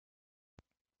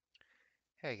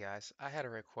Hey guys, I had a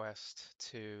request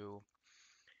to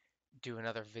do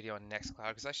another video on Nextcloud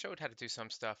because I showed how to do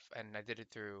some stuff and I did it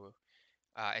through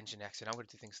Nginx and I want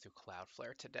to do things through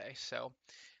Cloudflare today. So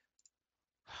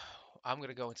I'm going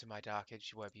to go into my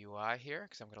Dockge web UI here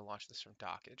because I'm going to launch this from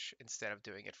Dockge instead of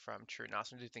doing it from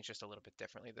TrueNAS. I'm going to do things just a little bit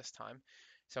differently this time.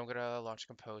 So I'm going to launch a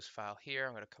compose file here.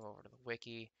 I'm going to come over to the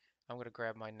wiki. I'm going to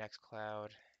grab my Nextcloud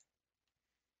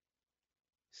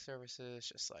services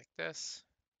just like this.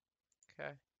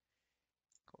 Okay,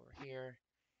 go over here.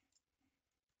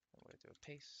 I'm going to do a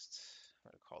paste.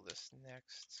 I'm going to call this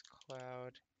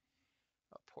Nextcloud.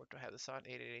 Port do I have this on?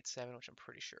 8887, which I'm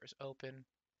pretty sure is open.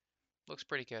 Looks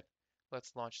pretty good.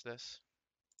 Let's launch this.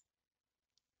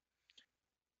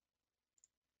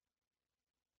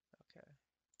 Okay,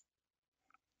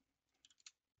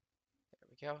 there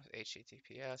we go.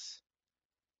 HTTPS.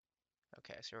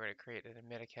 Okay, so we're going to create an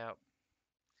admin account.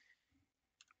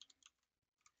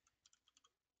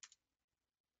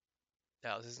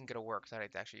 Now, this isn't going to work because I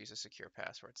need to actually use a secure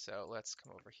password. So let's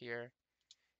come over here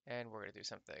and we're going to do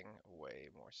something way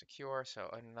more secure. So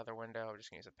in another window, I'm just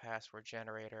going to use a password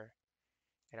generator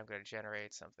and I'm going to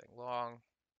generate something long.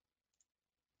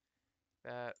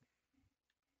 That.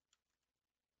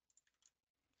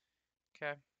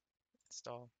 Okay,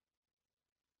 install.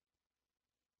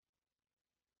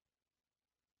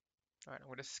 All right, I'm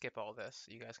going to skip all this.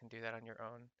 You guys can do that on your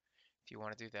own if you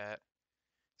want to do that.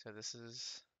 So this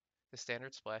is the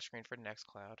standard splash screen for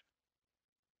Nextcloud.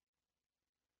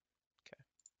 Okay,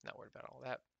 not worried about all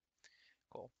that.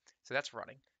 Cool. So that's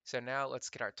running. So now let's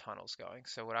get our tunnels going.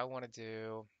 So what I want to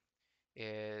do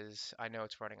is, I know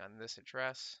it's running on this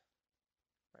address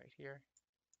right here.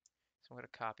 So I'm going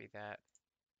to copy that.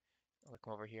 I'm going to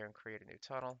come over here and create a new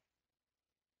tunnel.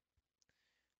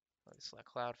 Let me select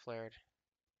Cloudflare.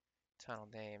 Tunnel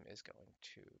name is going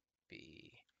to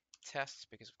be tests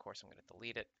because of course I'm going to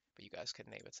delete it, but you guys could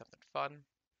name it something fun.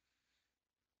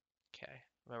 Okay,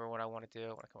 remember what I want to do.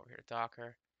 I want to come over here to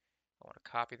Docker. I want to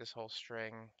copy this whole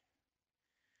string.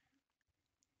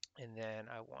 And then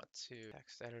I want to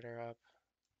text editor up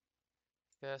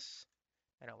this,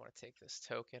 and I want to take this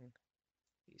token,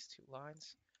 these two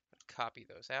lines, copy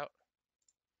those out.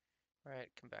 All right,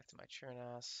 come back to my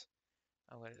TrueNAS.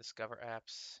 I'm going to discover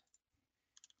apps,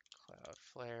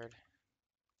 Cloudflare,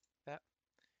 that,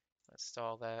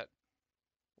 install that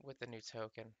with the new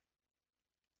token,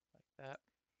 like that.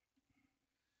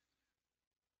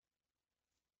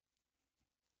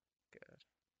 Good.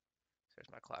 So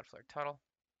there's my Cloudflare tunnel,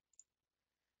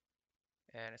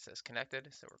 and it says connected,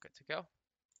 so we're good to go.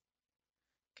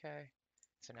 Okay,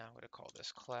 so now I'm going to call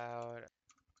this cloud,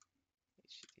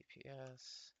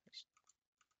 HTTPS,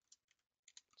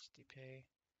 HTTP.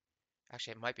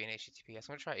 Actually, it might be an HTTPS.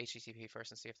 I'm going to try HTTP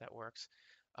first and see if that works.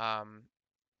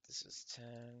 This is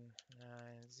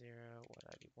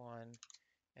 10.9.0.191,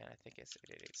 and I think it's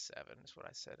 8887 is what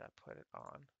I said I put it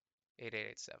on.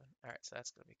 8887. All right, so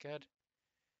that's going to be good.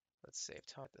 Let's save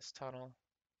this tunnel.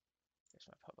 There's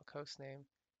my public host name.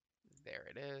 There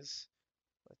it is.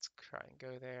 Let's try and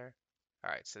go there.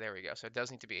 All right, so there we go. So it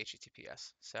does need to be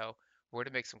HTTPS. So we're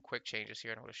going to make some quick changes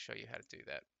here, and I'm going to show you how to do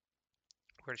that.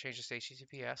 We're going to change this to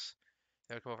HTTPS.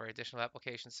 Then we come over to additional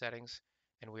application settings,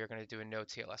 and we are going to do a no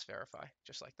TLS verify,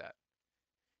 just like that.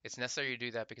 It's necessary you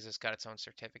do that because it's got its own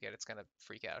certificate. It's going to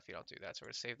freak out if you don't do that. So we're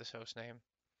going to save this host name.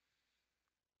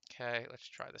 Okay, let's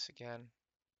try this again.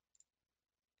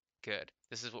 Good.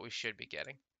 This is what we should be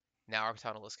getting. Now our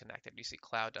tunnel is connected. You see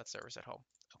cloud.servers at home.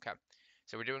 Okay,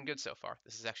 so we're doing good so far.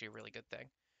 This is actually a really good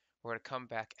thing. We're going to come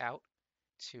back out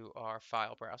to our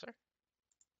file browser.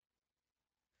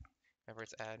 Remember,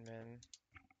 it's admin,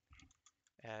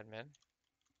 admin.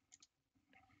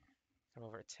 Come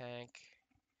over to tank,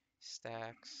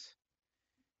 stacks,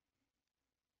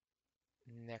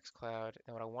 Nextcloud.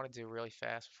 And what I want to do really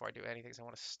fast before I do anything is I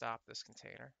want to stop this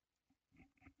container.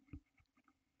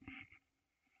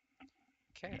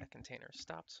 Okay, that container is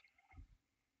stopped.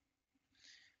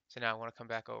 So now I want to come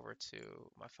back over to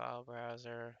my file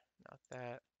browser, not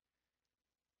that,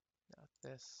 not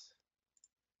this,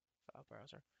 file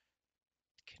browser.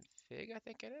 Config, I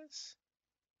think it is.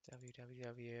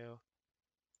 www,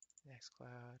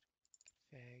 Nextcloud,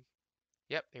 config.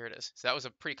 Yep, here it is. So that was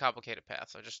a pretty complicated path,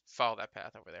 so just follow that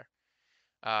path over there.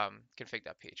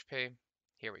 Config.php,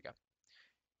 here we go.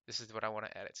 This is what I want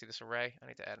to edit. See this array? I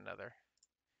need to add another.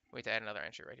 We need to add another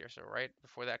entry right here. So right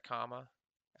before that comma,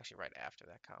 actually right after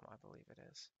that comma, I believe it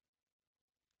is.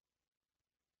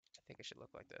 I think it should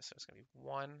look like this. So it's going to be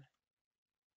 1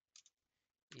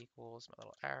 equals my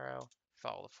little arrow.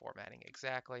 Follow the formatting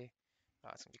exactly.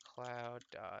 It's going to be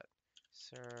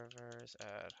cloud.servers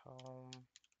at home.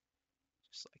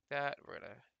 just like that. We're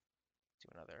gonna do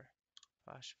another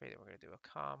apostrophe, then we're gonna do a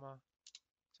comma.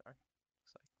 Sorry,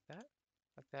 just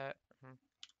like that,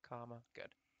 comma, good.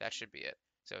 That should be it.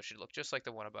 So it should look just like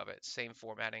the one above it. Same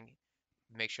formatting.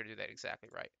 Make sure to do that exactly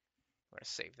right. We're gonna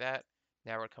save that.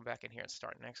 Now we're gonna come back in here and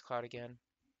start Nextcloud again.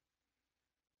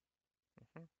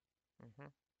 hmm hmm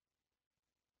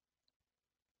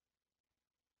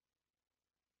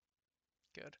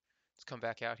Good. Let's come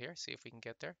back out here, see if we can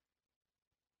get there.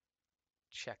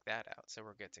 Check that out. So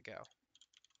we're good to go.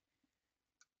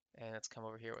 And let's come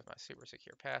over here with my super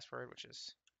secure password, which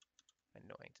is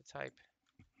annoying to type.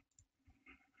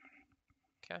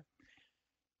 Okay,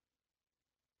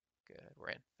 good, we're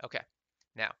in. Okay,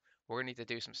 now we're gonna need to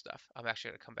do some stuff. I'm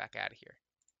actually gonna come back out of here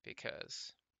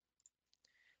because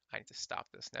I need to stop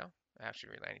this now.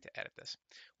 Actually, really, I need to edit this.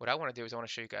 What I want to do is I want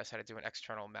to show you guys how to do an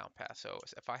external mount path. So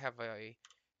if I have a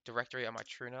directory on my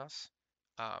TrueNAS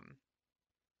um,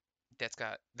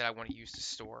 that I want to use to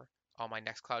store all my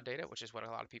Nextcloud data, which is what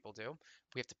a lot of people do,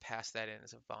 we have to pass that in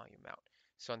as a volume mount.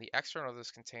 So on the external of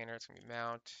this container, it's gonna be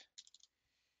mount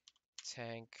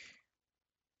tank.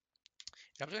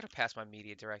 And I'm just gonna pass my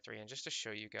media directory in just to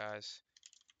show you guys.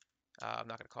 I'm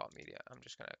not gonna call it media. I'm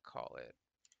just gonna call it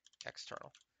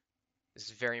external. This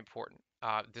is very important.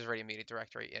 There's already a media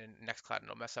directory in Nextcloud, and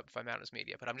it'll mess up if I mount as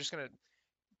media. But I'm just gonna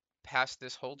pass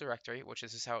this whole directory, which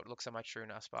is how it looks on my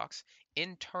TrueNAS box.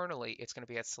 Internally, it's going to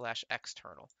be at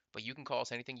 /external, but you can call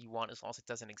us anything you want as long as it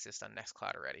doesn't exist on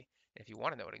Nextcloud already. And if you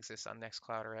want to know what exists on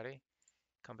Nextcloud already,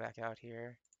 come back out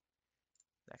here,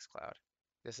 Nextcloud.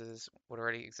 This is what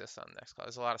already exists on Nextcloud.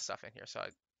 There's a lot of stuff in here, so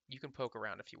you can poke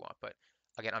around if you want. But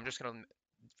again, I'm just going to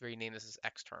rename this as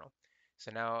external.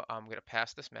 So now I'm going to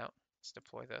pass this mount. Let's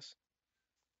deploy this.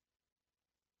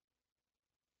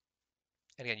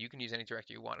 And again, you can use any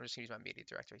directory you want. I'm just going to use my media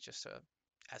directory just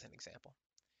as an example.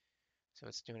 So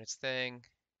it's doing its thing,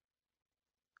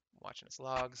 watching its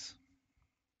logs.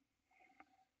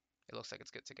 It looks like it's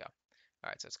good to go. All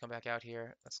right, so let's come back out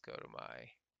here. Let's go to my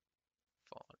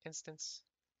phone instance.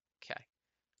 Okay,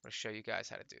 I'm going to show you guys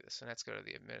how to do this. So let's go to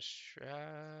the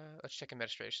let's check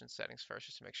administration settings first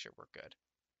just to make sure we're good.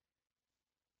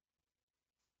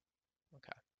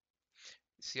 Okay.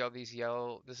 See all these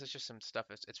yellow? This is just some stuff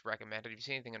it's recommended. If you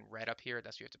see anything in red up here,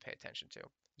 that's what you have to pay attention to.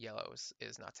 Yellow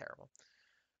is not terrible.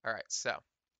 All right, so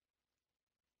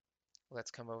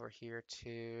let's come over here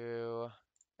to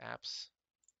apps.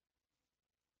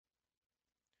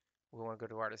 We want to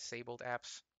go to our disabled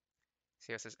apps.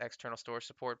 See how it says external storage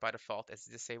support. By default, it's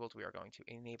disabled. We are going to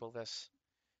enable this.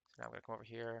 So now I'm going to come over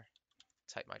here,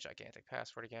 type my gigantic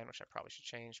password again, which I probably should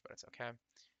change, but it's okay.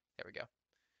 There we go.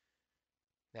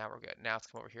 Now we're good. Now let's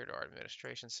come over here to our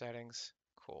administration settings.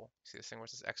 Cool. See this thing where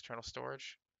it says external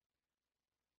storage?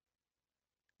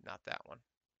 Not that one.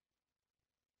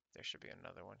 There should be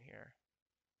another one here.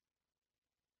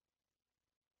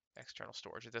 External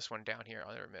storage. This one down here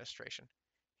under administration.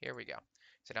 Here we go.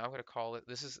 So now I'm going to call it,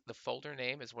 this is the folder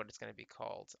name is what it's going to be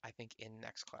called, I think, in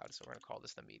Nextcloud. So we're going to call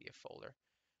this the media folder.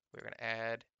 We're going to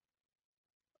add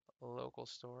local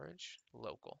storage,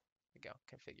 local. There we go,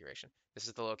 configuration. This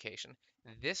is the location.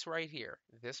 This right here,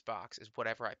 this box is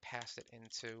whatever I pass it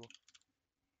into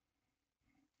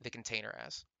the container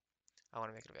as. I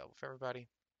want to make it available for everybody.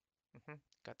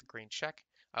 Got the green check.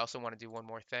 I also want to do one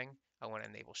more thing. I want to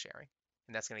enable sharing.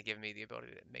 And that's going to give me the ability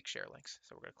to make share links.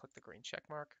 So we're going to click the green check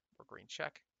mark or green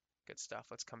check. Good stuff.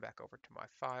 Let's come back over to my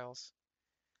files.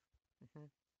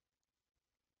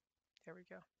 There we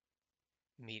go.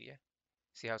 Media.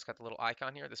 See how it's got the little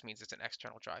icon here? This means it's an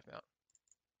external drive mount.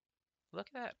 Look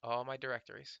at that. All my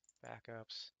directories.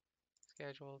 Backups.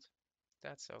 Scheduled.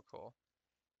 That's so cool.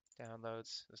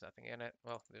 Downloads. There's nothing in it.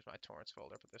 Well, there's my torrents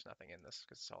folder, but there's nothing in this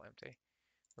because it's all empty.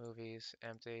 Movies.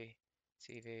 Empty.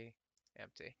 TV.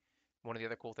 Empty. One of the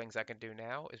other cool things I can do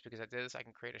now is because I did this, I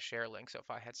can create a share link. So if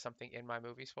I had something in my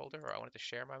movies folder or I wanted to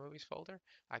share my movies folder,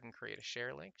 I can create a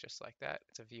share link just like that.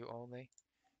 It's a view only.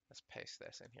 Let's paste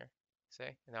this in here. See?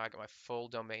 And now I got my full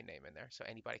domain name in there so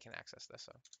anybody can access this.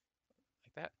 So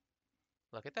like that.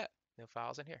 Look at that. No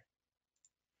files in here.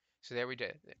 So there we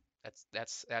did.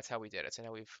 That's how we did it. So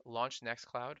now we've launched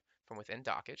Nextcloud from within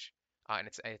Dockge, and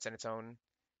it's in its own.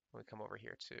 We come over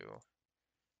here to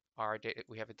our data.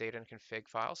 We have a data and config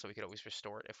file, so we could always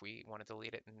restore it if we want to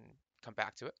delete it and come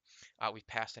back to it. We've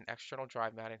passed an external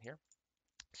drive mount in here,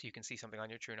 so you can see something on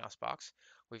your TrueNAS box.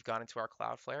 We've gone into our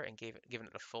Cloudflare and given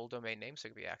it a full domain name, so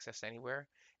it can be accessed anywhere.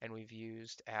 And we've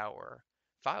used our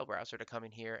Filebrowser to come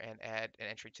in here and add an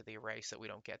entry to the array so we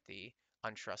don't get the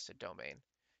untrusted domain.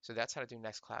 So that's how to do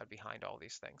Nextcloud behind all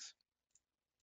these things.